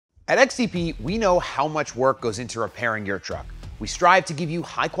At XDP, we know how much work goes into repairing your truck. We strive to give you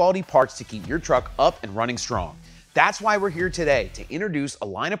high-quality parts to keep your truck up and running strong. That's why we're here today to introduce a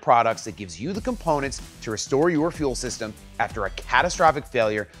line of products that gives you the components to restore your fuel system after a catastrophic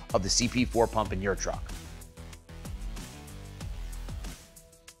failure of the CP4 pump in your truck.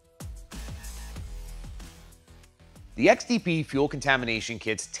 The XDP Fuel Contamination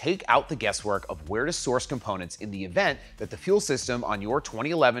Kits take out the guesswork of where to source components in the event that the fuel system on your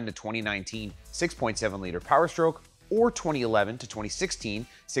 2011 to 2019 6.7-liter Powerstroke or 2011 to 2016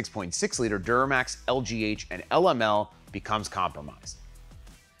 6.6-liter Duramax LGH and LML becomes compromised.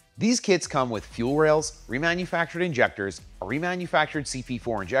 These kits come with fuel rails, remanufactured injectors, a remanufactured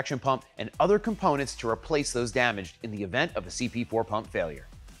CP4 injection pump, and other components to replace those damaged in the event of a CP4 pump failure.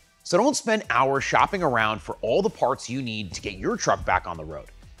 So don't spend hours shopping around for all the parts you need to get your truck back on the road.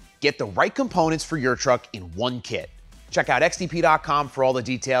 Get the right components for your truck in one kit. Check out xdp.com for all the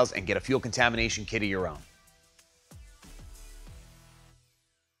details and get a fuel contamination kit of your own.